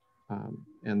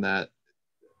 And that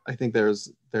I think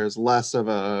there's less of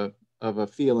a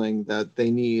feeling that they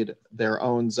need their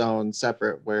own zone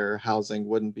separate where housing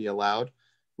wouldn't be allowed,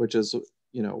 which is,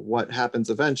 you know, what happens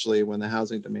eventually when the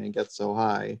housing demand gets so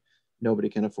high, nobody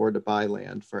can afford to buy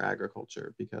land for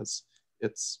agriculture because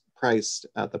it's priced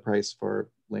at the price for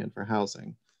land for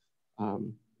housing.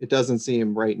 It doesn't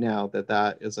seem right now that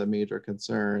that is a major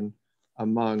concern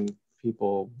among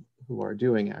people who are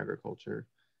doing agriculture.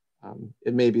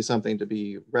 It may be something to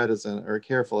be reticent or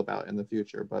careful about in the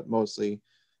future, but mostly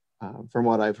from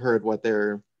what I've heard, what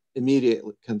their immediate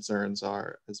concerns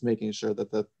are is making sure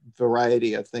that the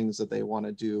variety of things that they want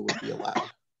to do would be allowed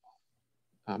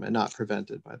and not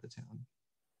prevented by the town.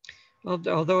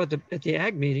 Although at the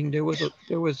ag meeting, there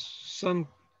was some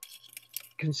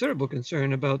considerable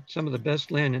concern about some of the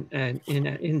best land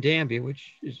in Danby,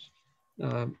 which is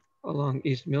along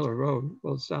East Miller Road,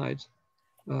 both sides,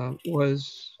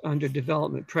 was under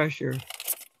development pressure.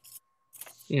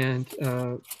 And,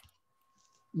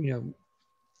 you know,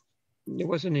 there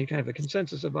wasn't any kind of a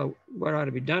consensus about what ought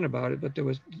to be done about it, but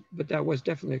that was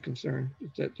definitely a concern.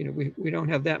 It's that, you know, we don't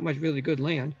have that much really good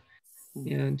land.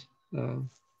 And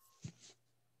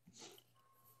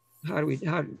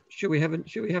should we have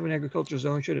an agricultural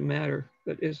zone? Should it matter?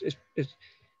 But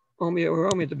we're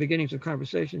only at the beginnings of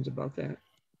conversations about that.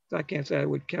 So I can't say I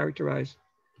would characterize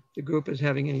the group as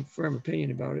having any firm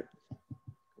opinion about it.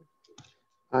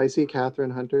 I see Catherine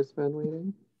Hunter's been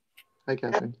waiting. Hi,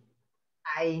 Catherine.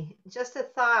 Just a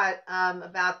thought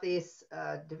about these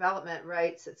development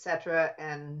rights, et cetera,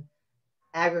 and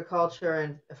agriculture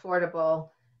and affordable.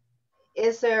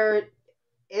 Is there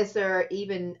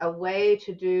even a way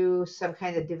to do some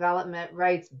kind of development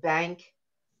rights bank?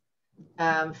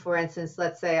 For instance,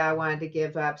 let's say I wanted to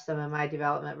give up some of my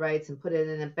development rights and put it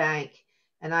in a bank,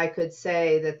 and I could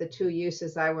say that the two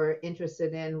uses I were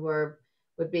interested in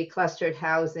would be clustered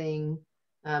housing,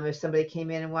 if somebody came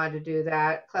in and wanted to do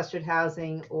that, clustered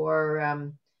housing,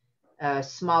 or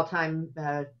small time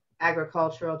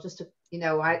agricultural. Just to, you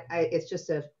know, it's just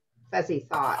a fuzzy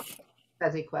thought,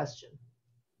 fuzzy question.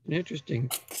 An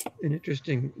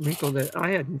interesting wrinkle that I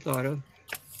hadn't thought of.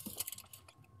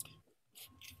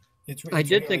 I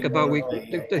did think about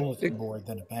a bulletin board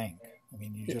than a bank. I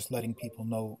mean, you're just letting people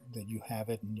know that you have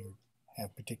it and you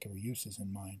have particular uses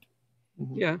in mind.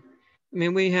 Yeah, I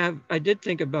mean, I did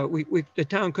think about the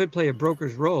town could play a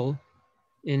broker's role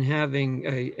in having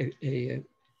a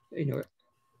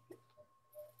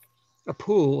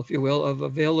pool, if you will, of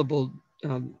available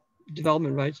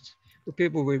development rights where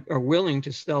people are willing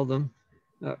to sell them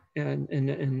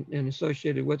and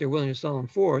associated what they're willing to sell them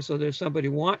for. So there's somebody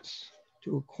wants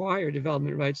to acquire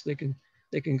development rights, they can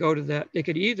go to that. They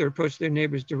could either approach their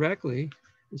neighbors directly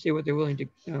and see what they're willing to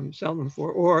sell them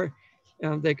for, or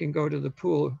they can go to the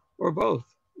pool, or both.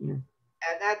 And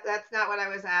that's not what I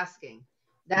was asking.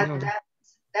 That's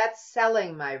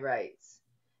selling my rights.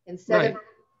 Instead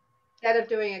of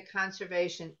doing a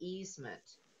conservation easement,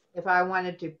 if I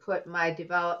wanted to put my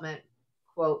development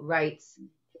quote rights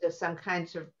into some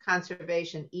kind of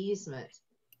conservation easement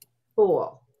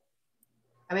pool.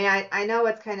 I mean, I know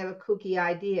it's kind of a kooky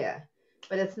idea,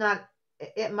 but it's not,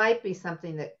 it might be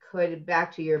something that could,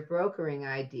 back to your brokering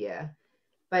idea,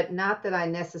 but not that I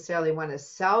necessarily want to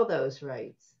sell those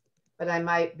rights, but I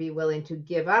might be willing to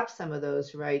give up some of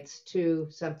those rights to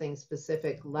something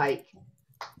specific like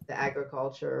the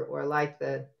agriculture or like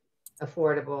the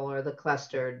affordable or the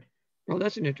clustered. Well,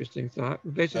 that's an interesting thought.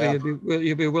 Basically,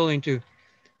 you'd be willing to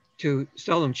to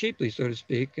sell them cheaply, so to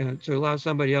speak, to allow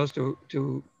somebody else to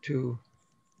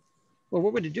well,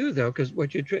 what would it do though? Because when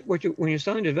you're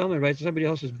selling development rights, somebody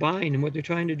else is buying, and what they're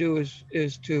trying to do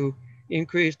is to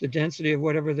increase the density of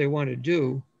whatever they want to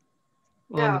do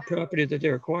on the property that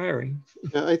they're acquiring.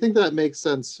 Yeah, I think that makes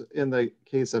sense in the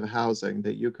case of housing,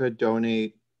 that you could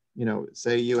donate, you know,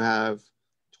 say you have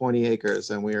 20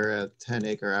 acres and we're at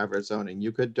 10-acre average zoning,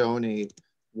 you could donate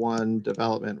one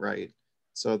development right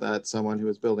so that someone who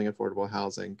is building affordable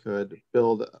housing could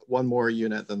build one more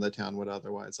unit than the town would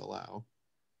otherwise allow.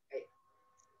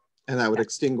 And that would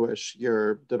extinguish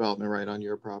your development right on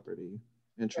your property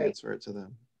and transfer it to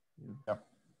them. Yeah.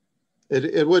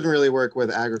 It wouldn't really work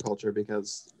with agriculture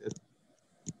because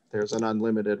there's an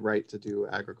unlimited right to do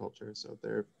agriculture. So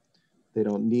they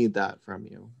don't need that from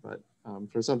you. But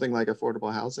for something like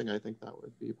affordable housing, I think that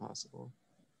would be possible.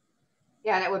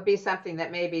 Yeah, and it would be something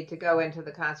that maybe to go into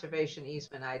the conservation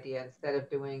easement idea instead of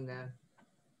doing the.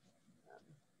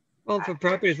 Well, for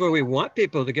properties where we want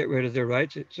people to get rid of their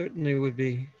rights, it certainly would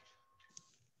be.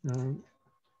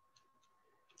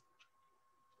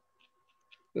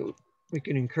 We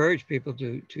can encourage people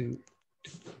to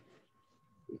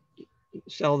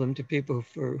sell them to people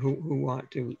who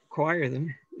want to acquire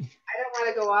them. I don't want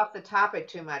to go off the topic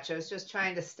too much. I was just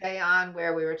trying to stay on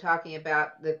where we were talking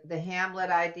about the hamlet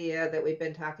idea that we've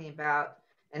been talking about,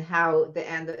 and how the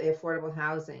affordable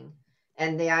housing,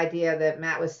 and the idea that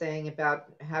Matt was saying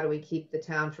about how do we keep the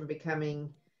town from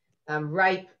becoming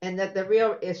ripe, and that the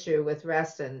real issue with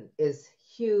Reston is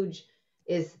huge,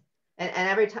 and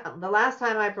every time, the last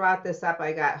time I brought this up,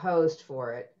 I got hosed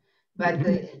for it. But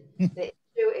the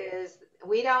issue is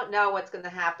we don't know what's going to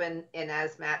happen in,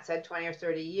 as Matt said, 20 or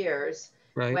 30 years,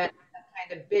 right, when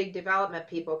kind of big development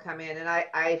people come in. And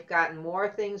I've gotten more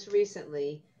things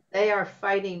recently. They are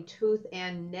fighting tooth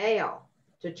and nail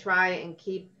to try and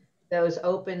keep those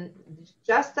open,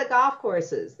 just the golf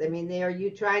courses. I mean, you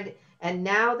trying to, and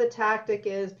now the tactic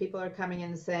is people are coming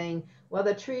in and saying, well,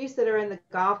 the trees that are in the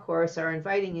golf course are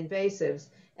inviting invasives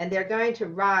and they're going to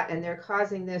rot and they're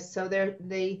causing this. So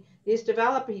these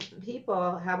developing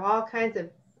people have all kinds of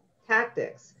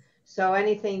tactics. So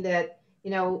anything that,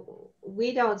 you know,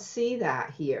 we don't see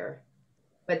that here,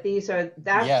 but that's the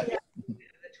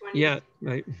 20 right.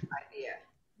 idea.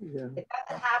 Yeah. It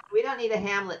doesn't happen. We don't need a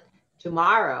hamlet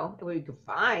tomorrow. It would be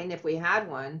fine if we had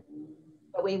one,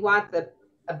 but we want the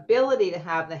ability to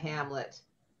have the hamlet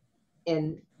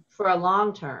for a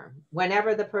long term,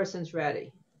 whenever the person's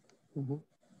ready. Mm-hmm. Is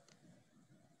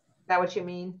that what you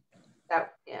mean?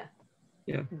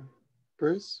 Yeah.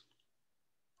 Bruce?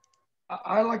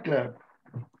 I like to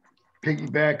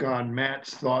piggyback on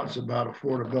Matt's thoughts about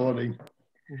affordability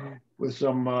with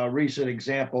some recent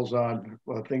examples on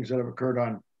things that have occurred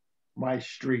on my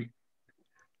street.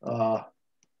 A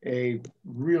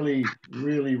really,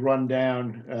 really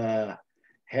rundown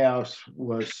house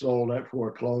was sold at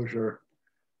foreclosure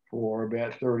for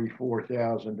about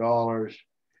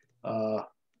 $34,000.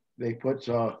 They put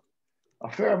a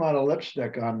fair amount of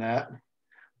lipstick on that,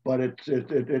 but it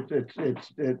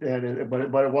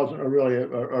wasn't really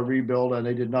a rebuild, and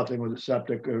they did nothing with the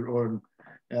septic or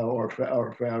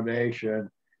foundation,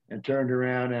 and turned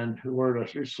around and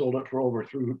sold it for over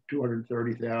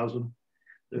 $230,000.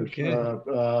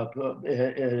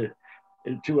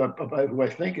 Who I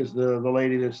think is the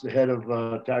lady that's the head of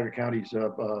Tiger County's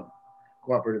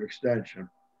cooperative extension.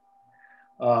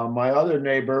 My other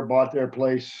neighbor bought their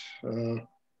place in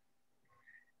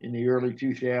the early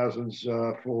 2000s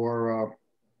for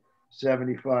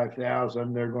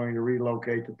 $75,000. They're going to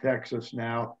relocate to Texas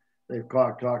now. They've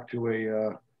talked to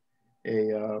a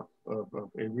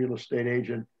real estate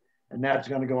agent, and that's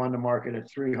going to go on the market at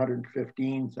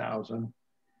 $315,000.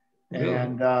 Really?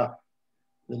 And the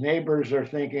neighbors are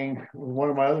thinking, one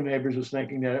of my other neighbors is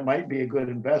thinking that it might be a good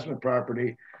investment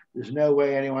property. There's no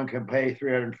way anyone can pay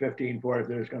 $315,000 for it if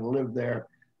they're just going to live there.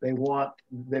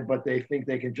 But they think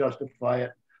they can justify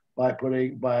it by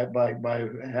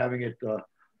having it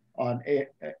on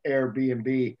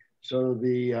Airbnb. So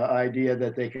the idea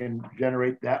that they can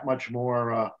generate that much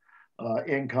more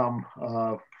income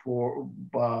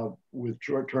with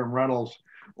short-term rentals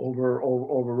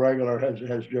over regular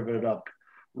has driven it up.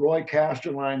 Roy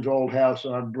Castelline's old house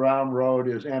on Brown Road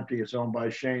is empty. It's owned by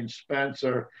Shane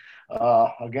Spencer.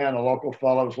 Again, a local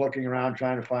fellow was looking around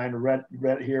trying to find a rent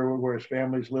here where his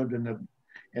family's lived in the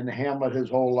hamlet his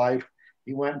whole life.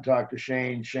 He went and talked to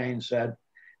Shane. Shane said,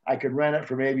 I could rent it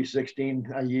for maybe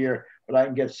 $16 a year, but I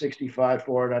can get $65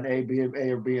 for it on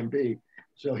Airbnb.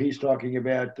 So he's talking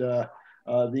about that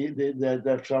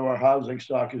some of our housing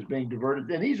stock is being diverted.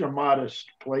 And these are modest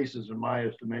places in my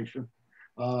estimation.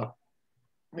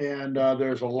 And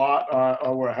there's a lot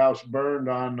where a house burned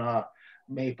on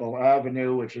Maple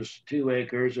Avenue, which is 2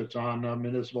 acres. It's on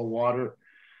municipal water.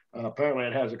 Apparently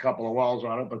it has a couple of wells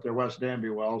on it, but they're West Danby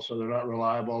wells, so they're not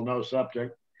reliable, no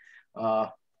septic.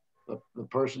 The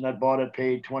person that bought it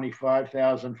paid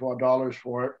 $25,000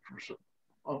 for it,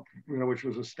 which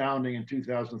was astounding in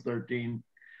 2013.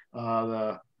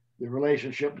 The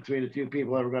relationship between the two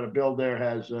people that were going to build there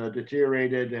has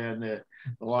deteriorated, and the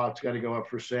lot's got to go up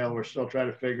for sale. We're still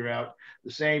trying to figure out.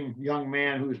 The same young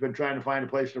man who's been trying to find a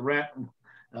place to rent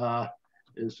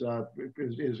is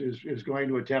going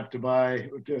to attempt to buy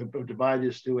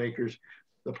this 2 acres.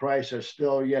 The price has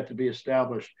still yet to be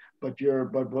established, but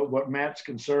what Matt's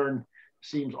concern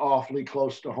seems awfully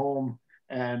close to home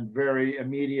and very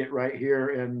immediate right here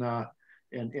in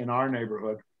our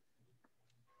neighborhood.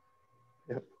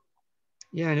 Yep.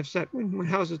 Yeah, and if when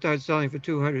houses start selling for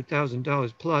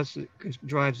 $200,000 plus, it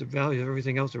drives the value of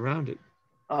everything else around it.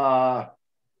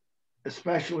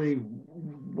 Especially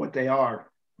what they are,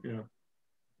 you know.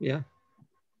 Yeah.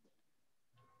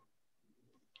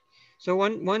 So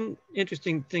one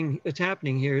interesting thing that's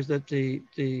happening here is that the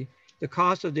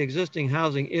cost of the existing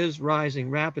housing is rising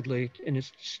rapidly, and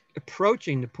it's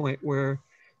approaching the point where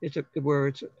it's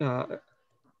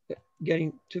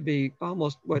getting to be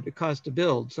almost what it costs to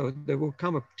build. So there will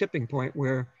come a tipping point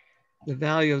where the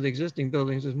value of the existing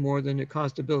buildings is more than it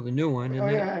costs to build a new one,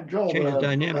 and Joel, changes the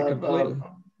dynamic completely.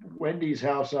 Wendy's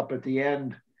house up at the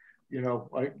end, you know,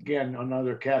 again,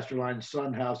 another Casterline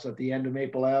Sun house at the end of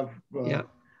Maple Ave. Yeah.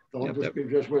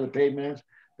 Just where the pavement is.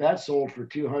 That sold for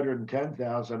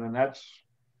 $210,000, and that's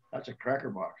a cracker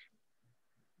box.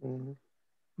 Mm-hmm.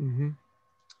 Mm-hmm.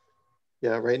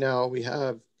 Yeah, right now we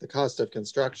have the cost of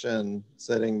construction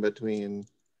sitting between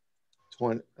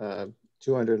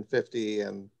 $250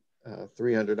 and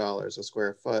 $300 a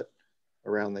square foot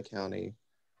around the county.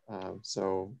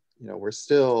 So, you know, we're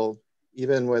still,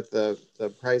 even with the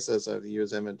prices of the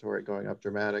used inventory going up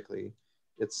dramatically,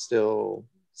 it's still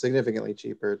significantly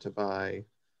cheaper to buy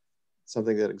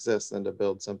something that exists than to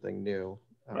build something new.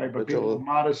 Right, but people of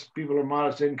modest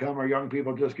income or young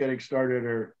people just getting started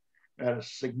are at a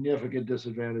significant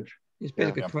disadvantage. It's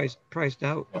basically priced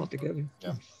out altogether.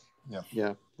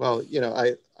 Yeah. Well, you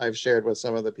know, I've shared with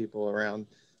some of the people around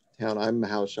town. I'm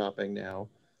house shopping now.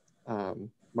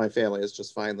 My family is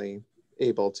just finally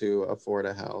able to afford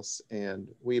a house, and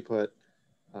we put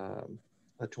a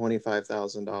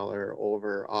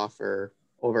 $25,000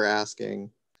 over asking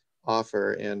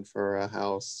offer in for a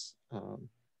house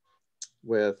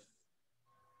with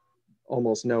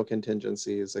almost no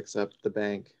contingencies except the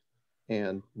bank,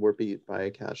 and we're beat by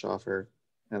a cash offer,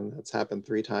 and that's happened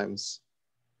 3 times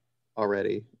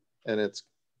already. And it's,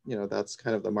 you know, that's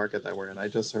kind of the market that we're in. I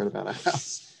just heard about a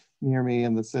house near me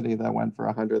in the city that went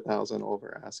for $100,000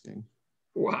 over asking.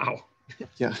 Wow.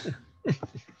 Yeah.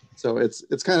 So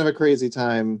it's kind of a crazy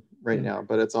time right now,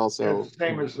 but it's also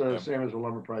same as the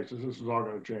lumber prices. This is all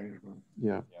going to change.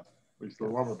 Yeah. At least the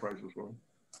lumber prices will.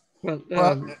 Well,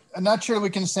 I'm not sure we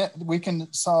can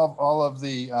solve all of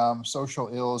the social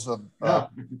ills of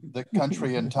the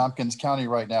country in Tompkins County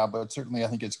right now, but certainly I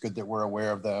think it's good that we're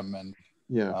aware of them, and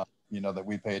you know, that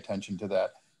we pay attention to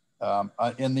that.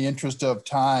 In the interest of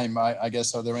time, I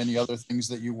guess, are there any other things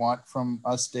that you want from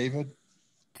us, David?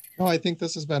 No, I think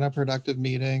this has been a productive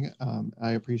meeting.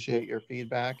 I appreciate your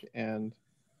feedback, and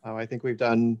I think we've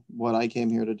done what I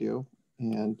came here to do.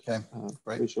 And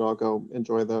we should all go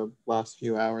enjoy the last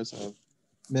few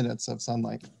minutes of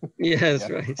sunlight. Yes,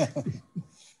 right.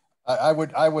 I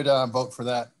would vote for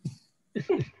that.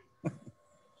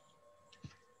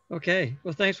 Okay.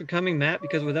 Well, thanks for coming, Matt,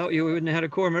 because without you, we wouldn't have had a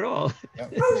quorum at all.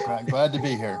 I'm glad to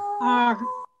be here.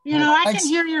 You know, I can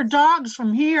hear your dogs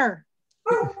from here.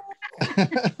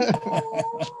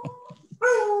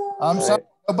 I'm sorry,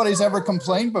 nobody's ever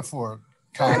complained before,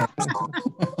 Connor.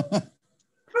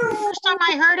 The first time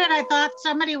I heard it, I thought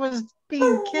somebody was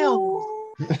being killed.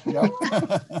 Yep.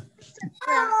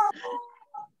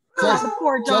 The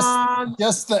poor dogs.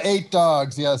 Just the 8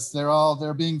 dogs. Yes,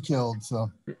 they're being killed.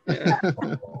 So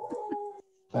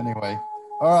anyway,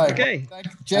 all right. Okay.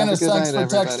 Janice, thanks for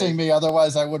texting me.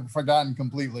 Otherwise, I would have forgotten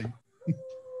completely.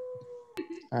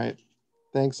 All right.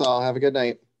 Thanks all. Have a good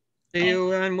night. See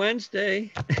you on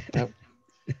Wednesday. Yep.